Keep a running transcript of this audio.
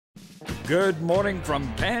Good morning from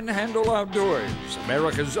Panhandle Outdoors,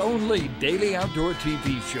 America's only daily outdoor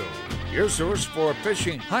TV show. Your source for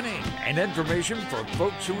fishing, hunting, and information for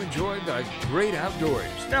folks who enjoy the great outdoors.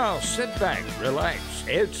 Now sit back, relax.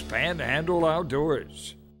 It's Panhandle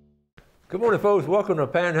Outdoors. Good morning, folks. Welcome to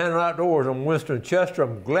Panhandle Outdoors. I'm Winston Chester.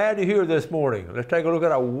 I'm glad you're here this morning. Let's take a look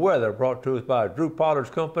at our weather brought to us by Drew Pollard's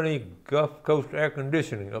company, Gulf Coast Air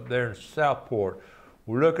Conditioning up there in Southport.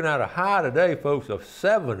 We're looking at a high today, folks, of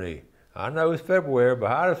 70. I know it's February, but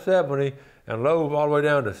high of 70 and low all the way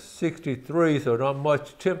down to 63, so not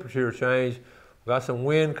much temperature change. We got some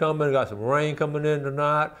wind coming, got some rain coming in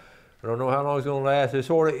tonight. I don't know how long it's going to last. It's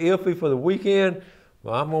sort of iffy for the weekend,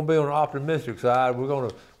 but I'm going to be on the optimistic side. We're going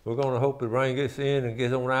to hope the rain gets in and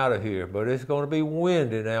gets on out of here, but it's going to be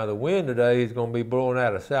windy now. The wind today is going to be blowing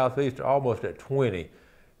out of southeast almost at 20,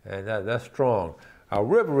 and that's strong. Our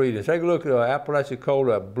river readings, take a look at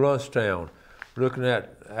Apalachicola at Bluntstown. Looking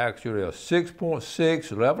at actually a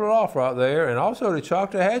 6.6, level off right there, and also the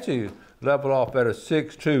Choctawhatchee level off at a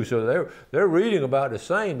 6.2, so they're reading about the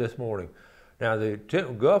same this morning. Now the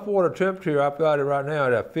Gulf water temperature, I've got it right now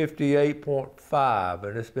at 58.5,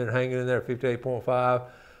 and it's been hanging in there at 58.5,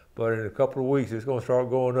 but in a couple of weeks it's going to start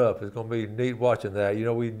going up. It's going to be neat watching that. You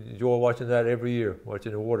know, we enjoy watching that every year,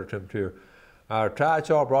 watching the water temperature. Our tide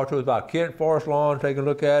chart brought to us by Kent Forest Lawn. Take a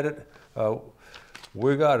look at it.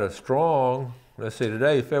 We got a strong, let's see,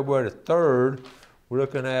 today is February the 3rd. We're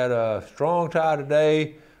looking at a strong tide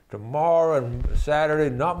today, tomorrow and Saturday,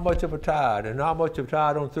 not much of a tide, and not much of a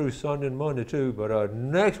tide on through Sunday and Monday too, but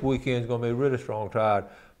next weekend is going to be a really strong tide,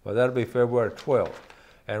 but that'll be February 12th.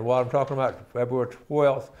 And while I'm talking about February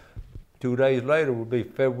 12th, 2 days later will be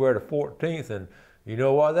February the 14th, and you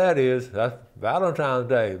know what that is. That's Valentine's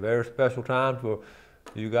Day, very special time for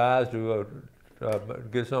you guys to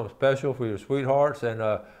get something special for your sweethearts, and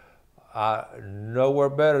nowhere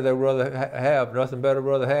better they'd rather have, nothing better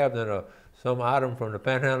rather have than some item from the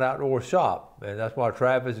Panhandle Outdoor shop. And that's why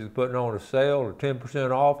Travis is putting on a sale of 10%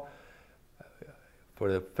 off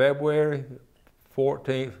for the February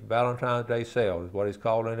 14th Valentine's Day sale is what he's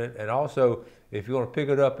calling it. And also, if you want to pick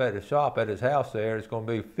it up at the shop at his house there, it's going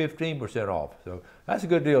to be 15% off. So that's a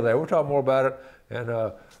good deal there. We'll talk more about it and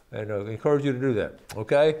encourage you to do that.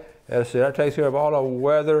 Okay? As I said, that takes care of all our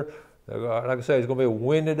weather. Like I say, it's going to be a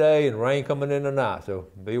windy day and rain coming in tonight, so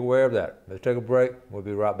be aware of that. Let's take a break. We'll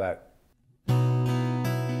be right back.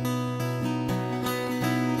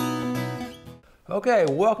 Okay,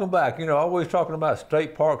 welcome back. You know, always talking about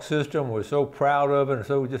state park system. We're so proud of it,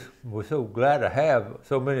 and we're so glad to have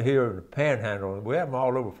so many here in the Panhandle. We have them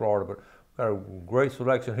all over Florida, but we've got a great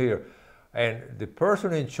selection here. And the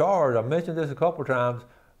person in charge, I mentioned this a couple of times,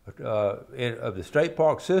 of the state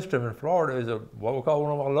park system in Florida is what we call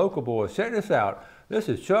one of our local boys. Check this out. This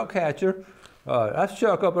is Chuck Hatcher. That's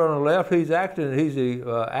Chuck up there on the left. He's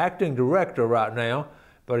the acting director right now.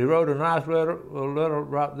 But he wrote a nice letter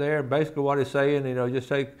right there. Basically, what he's saying, you know, just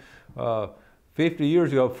take 50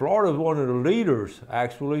 years ago, Florida was one of the leaders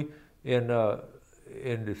actually in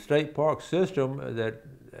the state park system that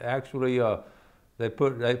actually. They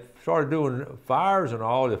started doing fires and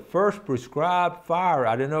all. The first prescribed fire,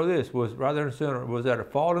 I didn't know this, was right there in the center, was at a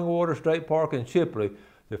Falling Water State Park in Chipley.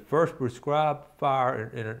 The first prescribed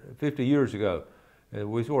fire 50 years ago.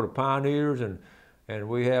 And we sort of pioneers, and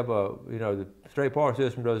we have you know, the state park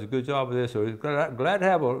system does a good job of this. So we're glad to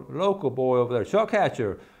have a local boy over there, Chuck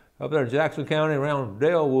Hatcher, up there in Jackson County around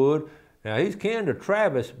Dalewood. Now he's kin to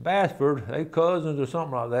Travis Bassford. They cousins or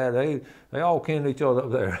something like that. They all kin to each other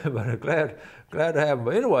up there. But glad to have them.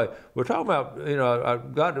 But anyway, we're talking about, you know,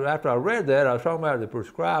 after I read that, I was talking about the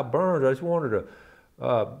prescribed burns. I just wanted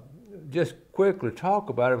to just quickly talk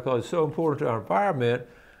about it because it's so important to our environment.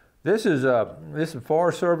 This is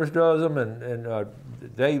Forest Service does them, and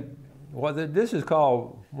this is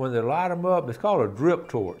called, when they light them up, it's called a drip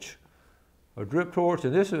torch. A drip torch,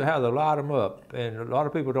 and this is how they light them up. And a lot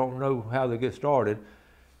of people don't know how they get started.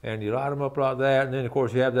 And you light them up like that, and then of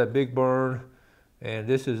course you have that big burn. And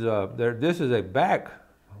this is a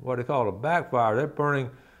what they call a backfire. They're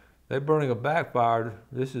burning a backfire.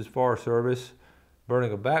 This is Forest Service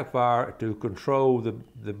burning a backfire to control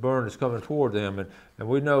the burn that's coming toward them. And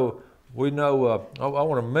we know. I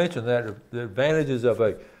want to mention that the advantages of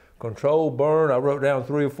a controlled burn. I wrote down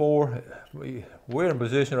 3 or 4. We're in a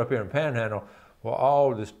position up here in Panhandle where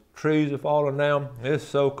all the trees are falling down. It's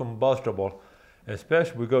so combustible, and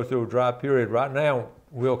especially we go through a dry period. Right now,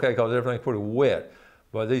 we're okay because everything's pretty wet.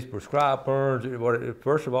 But these prescribed burns,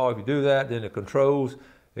 first of all, if you do that, then it controls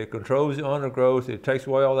the undergrowth. It takes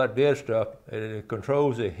away all that dead stuff, and it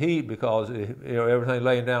controls the heat because everything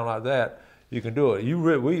laying down like that. you can do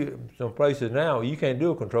it. Some places now, you can't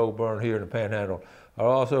do a controlled burn here in the Panhandle. I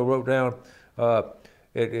also wrote down,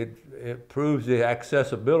 it proves the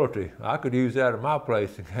accessibility. I could use that at my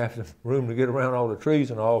place and have some room to get around all the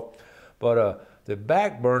trees and all. But the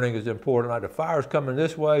back burning is important. Like the fire's coming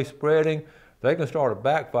this way, spreading, they can start a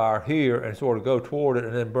backfire here and sort of go toward it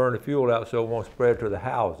and then burn the fuel out so it won't spread to the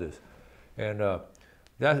houses. And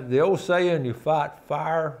that's the old saying, you fight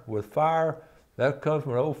fire with fire. That comes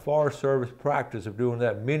from an old Forest Service practice of doing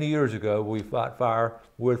that many years ago. We fight fire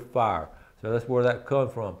with fire. So that's where that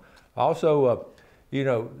comes from. Also, you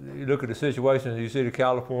know, you look at the situations, you see the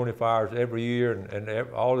California fires every year, and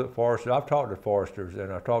all the foresters, I've talked to foresters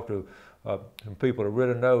and I've talked to some people that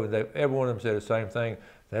really know, and every one of them said the same thing.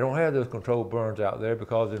 They don't have those controlled burns out there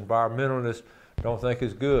because environmentalists don't think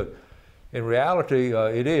it's good. In reality,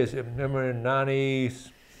 it is. Remember in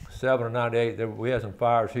 97 or 98, we had some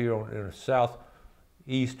fires here in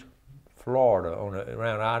southeast Florida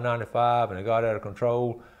around I-95, and it got out of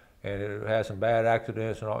control, and it had some bad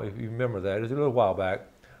accidents and all, if you remember that. It was a little while back.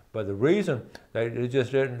 But the reason it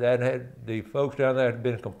just didn't, the folks down there had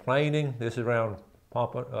been complaining. This is around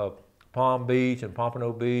Palm Beach and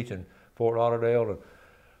Pompano Beach and Fort Lauderdale, and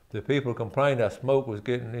the people complained that smoke was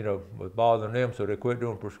getting, you know, was bothering them, so they quit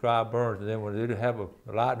doing prescribed burns. And then when they did have a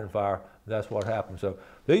lightning fire, that's what happened. So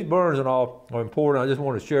these burns and all are important. I just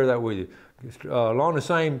want to share that with you. Along the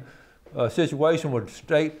same situation with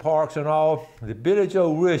state parks and all, the Billy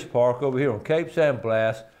Joe Rich Park over here on Cape San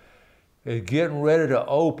Blas is getting ready to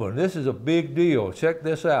open. This is a big deal. Check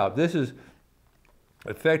this out. This is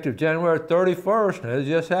effective January 31st, and it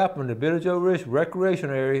just happened. The Billy Joe Rich Recreation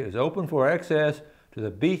Area is open for access to the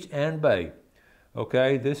beach and bay.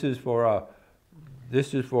 Okay, this is for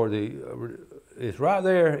it's right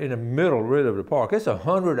there in the middle really of the park. It's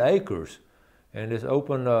 100 acres, and it's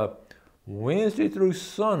open Wednesday through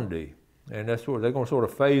Sunday, and that's where they're going to sort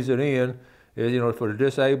of phase it in. You know, for the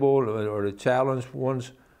disabled or the challenged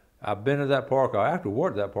ones. I've been to that park. I have to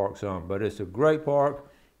work that park some, but it's a great park.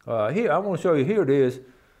 Here, I want to show you. Here it is,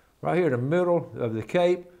 right here in the middle of the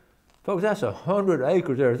Cape, folks. That's 100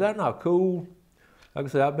 acres there. Is that not cool? Like I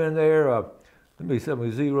said, I've been there. Let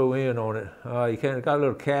me zero in on it. You can't, got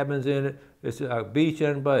little cabins in it. It's a beach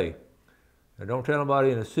and bay. And don't tell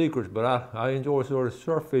nobody any secrets, but I enjoy sort of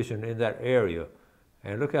surf fishing in that area.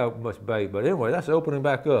 And look how much bay. But anyway, that's opening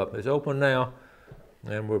back up. It's open now,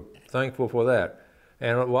 and we're thankful for that.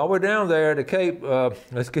 And while we're down there at the Cape,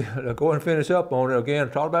 let's go and finish up on it again.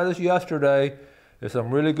 I talked about this yesterday. There's some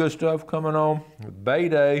really good stuff coming on. Bay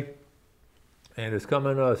Day, and it's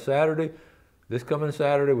coming Saturday. This coming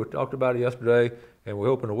Saturday, we talked about it yesterday, and we're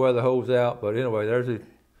hoping the weather holds out. But anyway,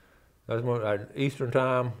 that's one, Eastern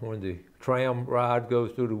time when the tram ride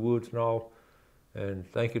goes through the woods and all. And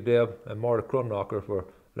thank you, Deb and Marta Krumknocker, for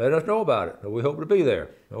letting us know about it. We hope to be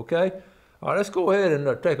there, okay? All right, let's go ahead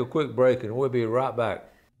and take a quick break, and we'll be right back.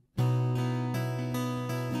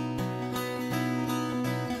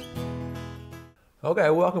 Okay,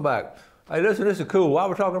 welcome back. Hey, listen, this is cool. While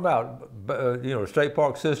we're talking about, you know, the state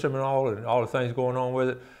park system and all the things going on with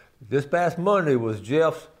it, this past Monday was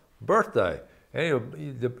Jeff's birthday.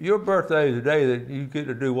 And your birthday is the day that you get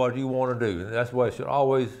to do what you want to do. And that's the way it should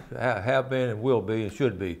always have been and will be and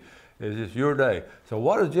should be. It's your day. So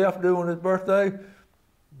what does Jeff do on his birthday?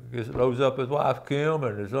 He loads up his wife Kim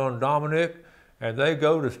and his son Dominic, and they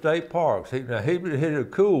go to state parks. He hit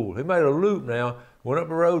it cool. He made a loop now. Went up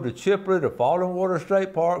the road to Chipley, to Falling Water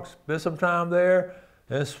State Park, spent some time there,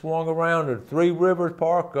 then swung around to Three Rivers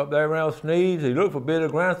Park up there around Sneeds. He looked for Billy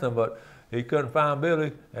Grantham, but he couldn't find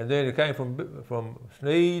Billy. And then he came from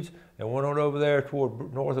Sneeds and went on over there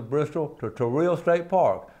toward north of Bristol to Torrell State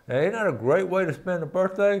Park. Now, isn't that a great way to spend a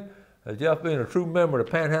birthday? Jeff being a true member of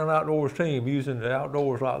the Panhandle Outdoors team, using the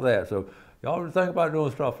outdoors like that. So y'all think about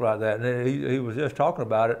doing stuff like that. And then he was just talking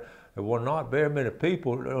about it. There were not very many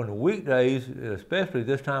people on the weekdays, especially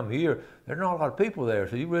this time of year. There's not a lot of people there,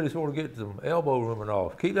 so you really sort of get some elbow room and all.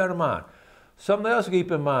 Keep that in mind. Something else to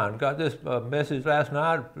keep in mind. Got this message last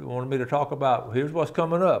night. Wanted me to talk about. Here's what's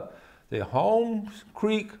coming up: the Holmes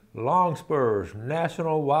Creek Longspurs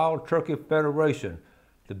National Wild Turkey Federation.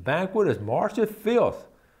 The banquet is March the 5th.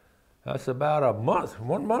 That's about a month,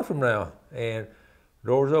 1 month from now, and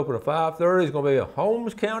doors open at 5:30. It's going to be at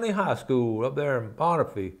Holmes County High School up there in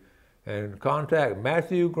Bonifay. And contact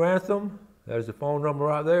Matthew Grantham. There's the phone number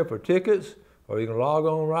right there for tickets, or you can log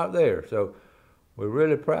on right there. So we're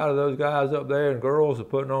really proud of those guys up there and girls that are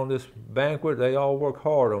putting on this banquet. They all work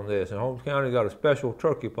hard on this. And Holmes County got a special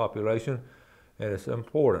turkey population, and it's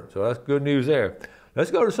important. So that's good news there. Let's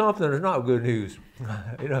go to something that's not good news.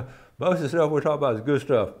 You know, most of the stuff we're talking about is good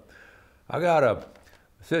stuff. I got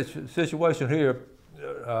situation here,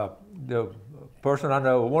 the person I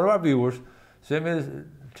know, one of our viewers, sent me this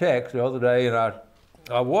text the other day, and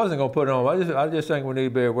I wasn't going to put it on. I just think we need to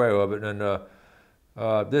be aware of it. And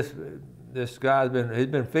this guy's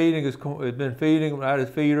been feeding at his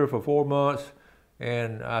feeder for 4 months,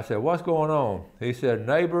 and I said, "What's going on?" He said,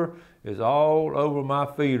 "Neighbor is all over my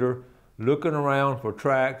feeder, looking around for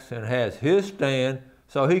tracks, and has his stand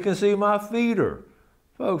so he can see my feeder."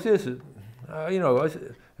 Folks, this is,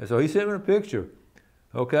 and so he sent me a picture.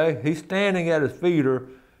 Okay, he's standing at his feeder,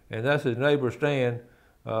 and that's his neighbor's stand,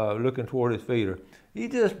 looking toward his feeder. You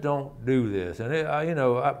just don't do this, and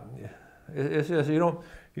it's just you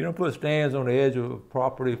don't put stands on the edge of a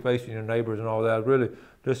property facing your neighbors and all that. I was really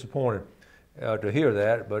disappointed to hear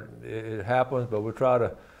that, but it happens. But we try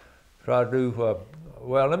to do.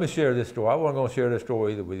 Well, let me share this story. I wasn't going to share this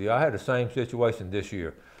story either with you. I had the same situation this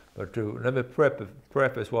year. But let me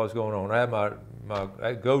preface what's going on. I had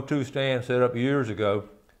my go-to stand set up years ago.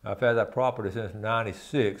 I've had that property since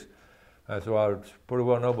 '96. So I pretty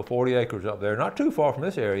well know over 40 acres up there, not too far from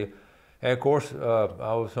this area. And of course,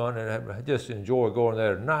 I was hunting and I just enjoyed going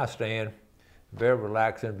there. Nice stand, very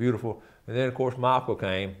relaxing, beautiful. And then of course Michael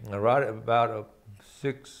came, and right about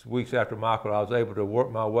 6 weeks after Michael, I was able to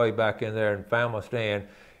work my way back in there and found my stand.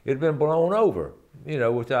 It had been blown over,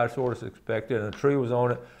 which I sort of expected, and a tree was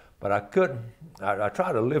on it. But I couldn't. I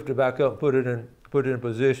tried to lift it back up and put it in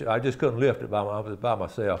position. I just couldn't lift it by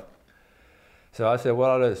myself. So I said,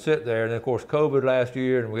 well, I'll let it sit there. And then of course, COVID last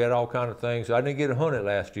year, and we had all kinds of things. So I didn't get to hunt it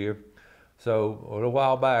last year. So a little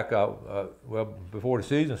while back, well, before the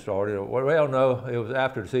season started. Well, no, it was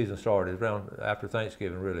after the season started. It was around after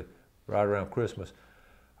Thanksgiving, really, right around Christmas,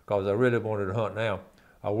 because I really wanted to hunt now.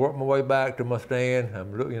 I worked my way back to my stand.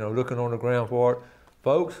 I'm looking on the ground for it,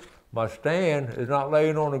 folks. My stand is not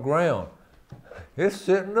laying on the ground. It's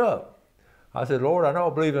sitting up. I said, Lord, I know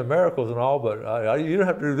I believe in miracles and all, but you don't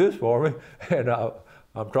have to do this for me. And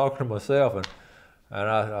I'm talking to myself, and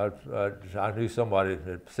I knew somebody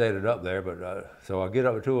had set it up there, but so I get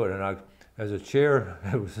up to it, and as a chair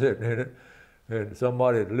that was sitting in it, and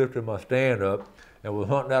somebody had lifted my stand up and was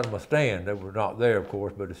hunting out of my stand. They were not there, of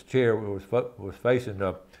course, but this chair was facing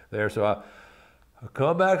up there. So I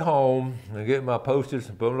come back home and get my postage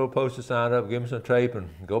and put a little postage sign up, give them some tape, and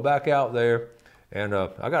go back out there. And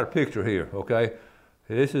I got a picture here, okay?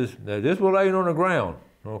 This was laying on the ground,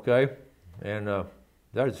 okay? And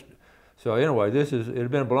so anyway, it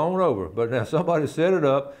had been blown over, but now somebody set it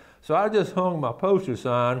up. So I just hung my postage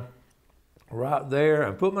sign right there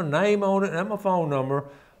and put my name on it and my phone number.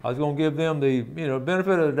 I was going to give them the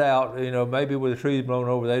benefit of the doubt. Maybe with the trees blown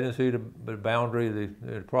over, they didn't see the boundary,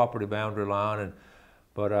 the property boundary line,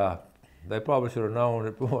 but they probably should have known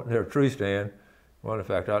it wasn't their tree stand. Well, in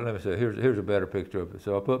fact, let me say, here's a better picture of it.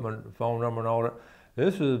 So I put my phone number and all that.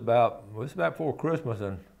 This was about before Christmas,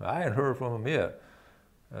 and I hadn't heard from them yet.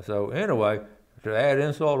 And so anyway, to add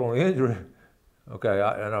insult on the injury, okay,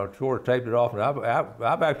 I sort of taped it off, and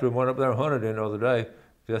I've actually went up there and hunted in the other day,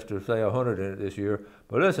 just to say I hunted in it this year.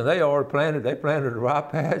 But listen, they planted a rye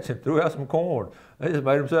patch and threw out some corn. They just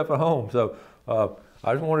made themselves at home. So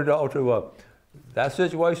I just wanted y'all to, that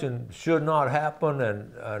situation should not happen,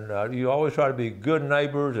 and you always try to be good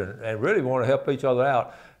neighbors and really want to help each other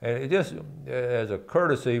out. And it just, as a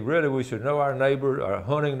courtesy, really we should know our neighbors, our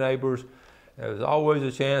hunting neighbors. There's always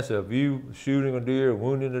a chance of you shooting a deer,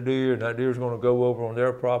 wounding a deer, and that deer's going to go over on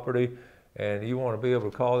their property. And you want to be able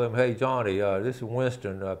to call them, hey, Johnny, this is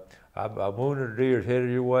Winston. I wounded a deer, it's headed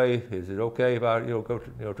your way. Is it okay if I go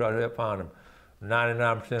try to help find them?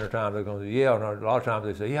 99% of the time they're going to say, yeah, and a lot of times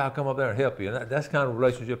they say, yeah, I'll come up there and help you. And that's the kind of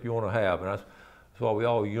relationship you want to have, and that's what we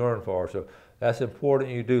all yearn for. So that's important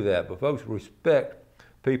you do that. But folks, respect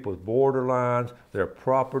people's borderlines, their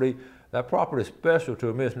property. That property is special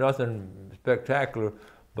to me. It's nothing spectacular,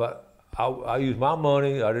 but I use my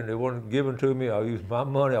money. It wasn't given to me. I used my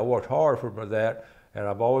money. I worked hard for that, and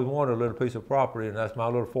I've always wanted a little piece of property, and that's my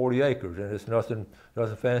little 40 acres. And it's nothing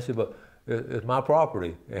fancy, but it's my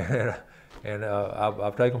property. And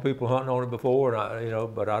I've taken people hunting on it before,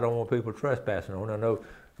 and but I don't want people trespassing on it. I know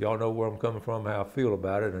y'all know where I'm coming from, how I feel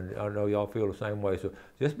about it, and I know y'all feel the same way. So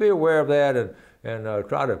just be aware of that, and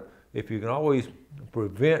try to, if you can always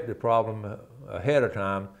prevent the problem ahead of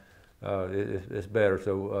time, it's better.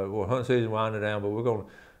 So well, hunting season winding down, but we're going to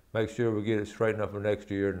make sure we get it straightened up for next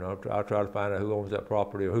year, and I'll try to find out who owns that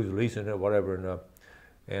property or who's leasing it, whatever,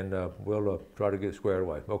 and we'll try to get it squared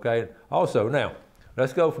away. Okay. Also, now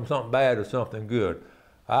let's go from something bad to something good.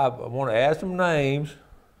 I want to add some names.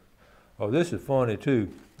 Oh, this is funny too.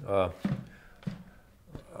 I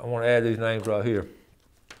want to add these names right here.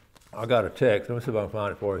 I got a text. Let me see if I can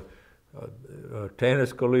find it for you.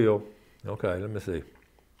 Tanis Khalil. Okay, let me see.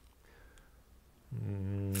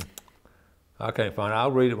 I can't find it.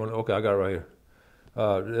 I'll read it when, okay, I got it right here.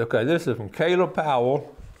 Okay, this is from Caleb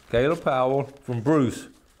Powell. Caleb Powell from Bruce.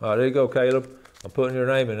 There you go, Caleb. I'm putting your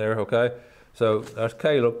name in there, okay? So that's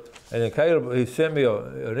Caleb. And then Caleb, he sent me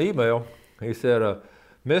an email. He said,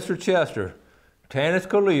 Mr. Chester, Tanis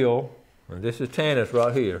Khalil, and this is Tanis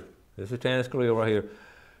right here. This is Tanis Khalil right here.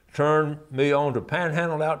 Turned me on to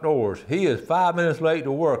Panhandle Outdoors. He is 5 minutes late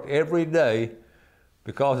to work every day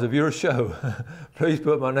because of your show. Please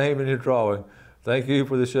put my name in your drawing. Thank you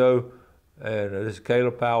for the show. And this is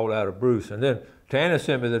Caleb Powell out of Bruce. And then Tanis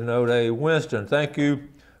sent me the note, hey, Winston, thank you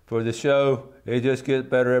for the show. It just gets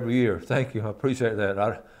better every year. Thank you, I appreciate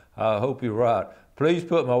that. I hope you're right. Please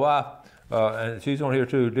put my wife, and she's on here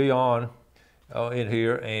too, Dion, in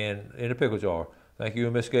here and in the pickle jar. Thank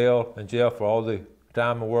you, Miss Gail and Jeff, for all the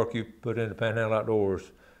time and work you put into Panhandle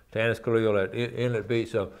Outdoors. Tanis Khalil at Inlet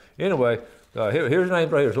Beach. So anyway, here's the name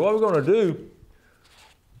right here. So what we're going to do,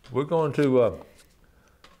 we're going to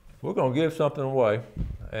give something away,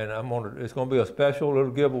 and it's going to be a special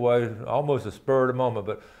little giveaway, almost a spur of the moment,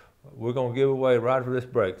 but we're going to give away right after this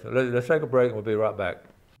break. So let's take a break and we'll be right back.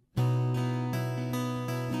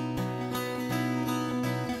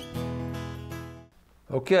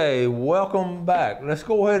 Okay, welcome back. Let's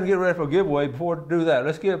go ahead and get ready for a giveaway. Before we do that,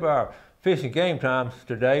 let's give our fishing game times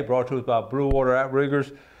today, brought to us by Blue Water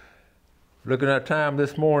Outriggers. Looking at time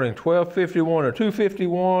this morning, 12:51 to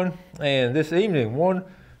 2:51, and this evening,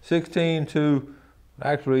 1:16 to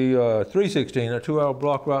actually 3:16, a 2-hour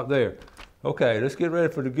block right there. Okay, let's get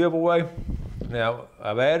ready for the giveaway. Now,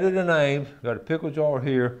 I've added the names, got a pickle jar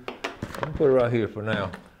here. I'm gonna put it right here for now.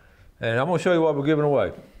 And I'm gonna show you what we're giving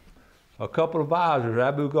away. A couple of visors,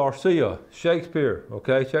 Abu Garcia, Shakespeare,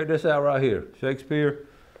 okay? Check this out right here. Shakespeare,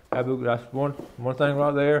 Abu, that's one thing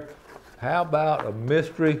right there. How about a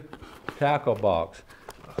mystery tackle box?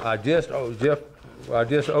 I just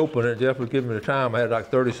opened it. Jeff was giving me the time. I had like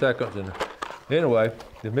 30 seconds. And anyway,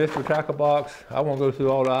 the mystery tackle box, I won't go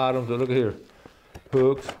through all the items, but look at here.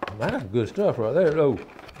 Hooks, man, that's good stuff right there. Oh,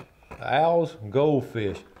 Al's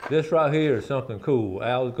goldfish. This right here is something cool.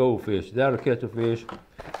 Al's goldfish, that'll catch a fish.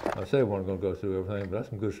 I said I wasn't gonna go through everything, but that's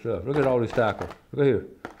some good stuff. Look at all these tackles. Look at here.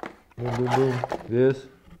 Boom, boom, boom. This.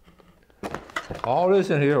 All this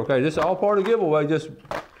in here, okay, this is all part of the giveaway, just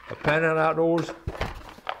a Panhandle Outdoors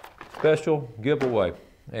special giveaway.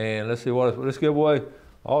 And let's see what let's give away.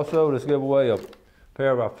 Also, let's give away a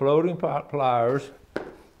pair of our floating pliers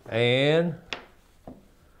and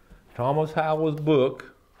Thomas Howell's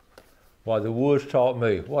book, Why the Woods Taught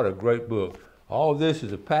Me. What a great book. All this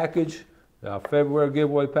is a package, our February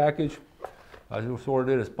giveaway package. I just sort of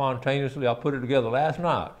did it spontaneously. I put it together last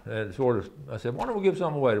night, and I said, why don't we give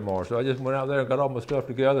something away tomorrow? So I just went out there and got all my stuff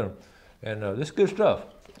together, and this is good stuff,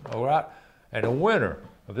 all right? And the winner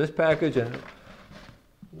of this package, and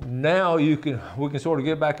now we can sort of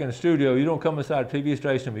get back in the studio. You don't come inside a TV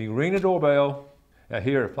station, but you ring the doorbell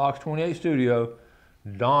here at Fox 28 Studio.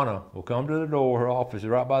 Donna will come to the door. Her office is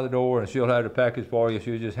right by the door, and she'll have the package for you.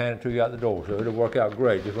 She'll just hand it to you out the door, so it'll work out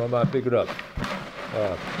great. Just run by and pick it up.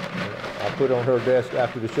 I'll put it on her desk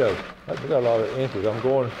after the show. We got a lot of entries. I'm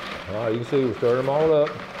going, all right, you can see we're stirring them all up.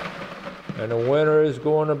 And the winner is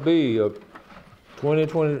going to be a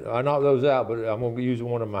 2020, I knocked those out, but I'm going to use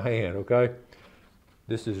one in my hand, okay?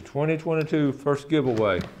 This is a 2022 first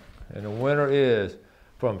giveaway. And the winner is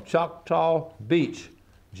from Choctaw Beach,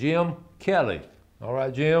 Jim Kelly. All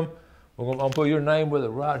right, Jim, I'm going to put your name with it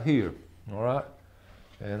right here, all right?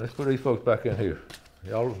 And let's put these folks back in here.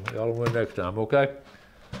 Y'all will win next time, okay?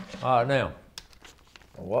 All right, now,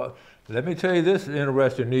 let me tell you this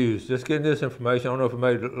interesting news. Just getting this information, I don't know if it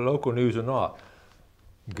made local news or not.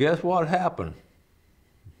 Guess what happened?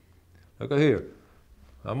 Look at here.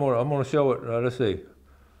 I'm gonna show it, let's see.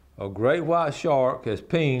 A great white shark has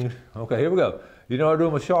pinged. Okay, here we go. You know I do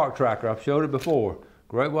my shark tracker, I've showed it before.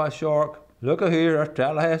 Great white shark, look at here, that's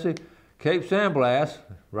Tallahassee, Cape San Blas,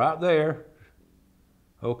 right there.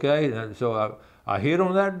 Okay, and so I hit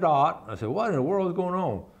on that dot. I said, what in the world is going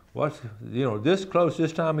on? This close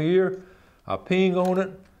this time of year, I ping on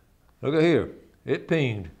it. Look at here, it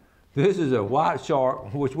pinged. This is a white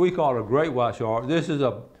shark, which we call a great white shark. This is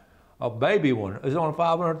a baby one. It's only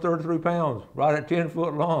 533 pounds, right at 10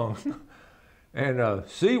 foot long. And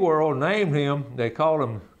SeaWorld named him, they called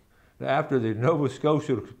him after the Nova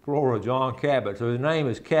Scotia explorer John Cabot. So his name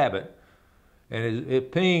is Cabot. And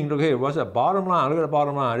it pinged, look here, what's that bottom line? Look at the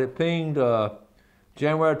bottom line. It pinged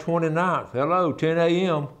January 29th. Hello, 10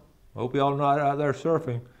 a.m. Hope y'all not out there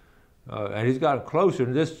surfing. And he's gotten closer.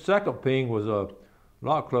 And this second ping was a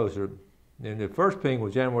lot closer. And the first ping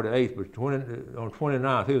was January the 8th, but on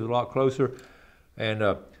 29th, he was a lot closer. And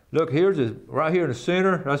look, here's his, right here in the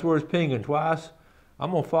center, that's where it's pinging twice.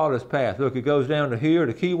 I'm gonna follow this path. Look, it goes down to here,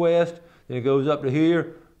 to Key West, then it goes up to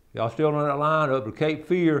here. Y'all still on that line, up to Cape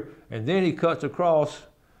Fear, and then he cuts across,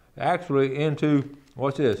 actually into,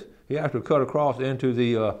 what's this? He actually cut across into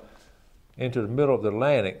the middle of the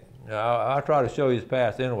Atlantic. Now, I'll try to show you his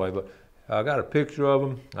path anyway, but I got a picture of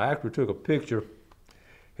him. I actually took a picture.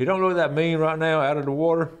 He don't look that mean right now out of the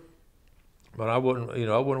water, but I wouldn't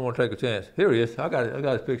want to take a chance. Here he is. I got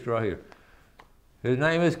his picture right here. His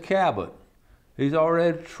name is Cabot. He's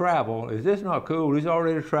already traveled. Is this not cool? He's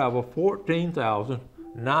already traveled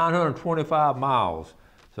 14,925 miles.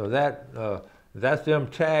 So that's them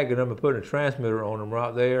tagging him and putting a transmitter on him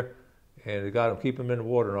right there, and they got him, keep him in the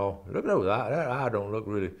water and all. Look at those eyes. That eye don't look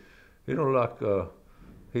really. He don't look like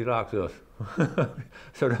he likes us.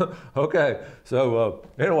 So okay. So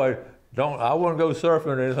anyway, I wouldn't go surfing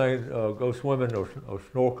or anything, go swimming or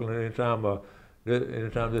snorkeling anytime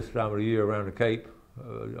this time of the year around the Cape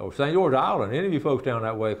or St. George Island. Any of you folks down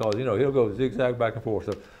that way, because he'll go zigzag back and forth.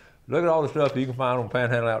 So look at all the stuff you can find on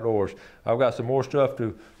Panhandle Outdoors. I've got some more stuff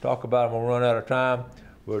to talk about. I'm gonna run out of time,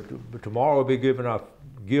 but tomorrow we'll be giving our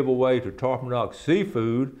giveaway to Tarpon Rock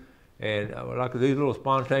Seafood, and like these little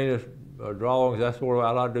spontaneous drawings. That's where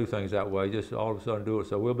I like to do things that way. Just all of a sudden do it.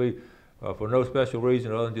 So we'll be for no special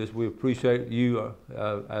reason other than just we appreciate you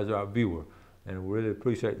as our viewer, and we really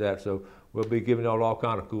appreciate that. So we'll be giving y'all all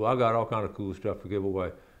kind of cool. I got all kind of cool stuff to give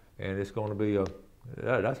away, and it's going to be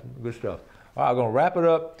that's good stuff. All right, I'm going to wrap it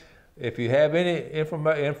up. If you have any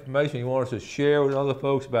information you want us to share with other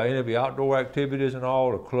folks about any of the outdoor activities and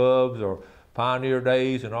all, the clubs or Pioneer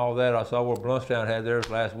Days and all that. I saw where Bluntstown had theirs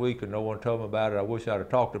last week and no one told me about it. I wish I'd have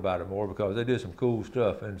talked about it more because they did some cool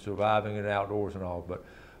stuff in surviving in the outdoors and all. But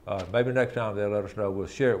maybe next time they'll let us know. We'll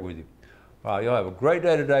share it with you. All right, y'all have a great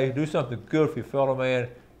day today. Do something good for your fellow man.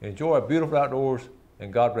 Enjoy a beautiful outdoors,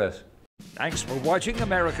 and God bless. Thanks for watching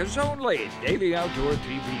America's only daily outdoor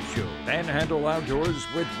TV show, Panhandle Outdoors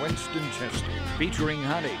with Winston Chester, featuring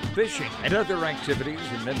hunting, fishing, and other activities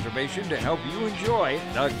and information to help you enjoy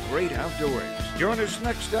the great outdoors. Join us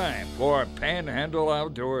next time for Panhandle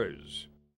Outdoors.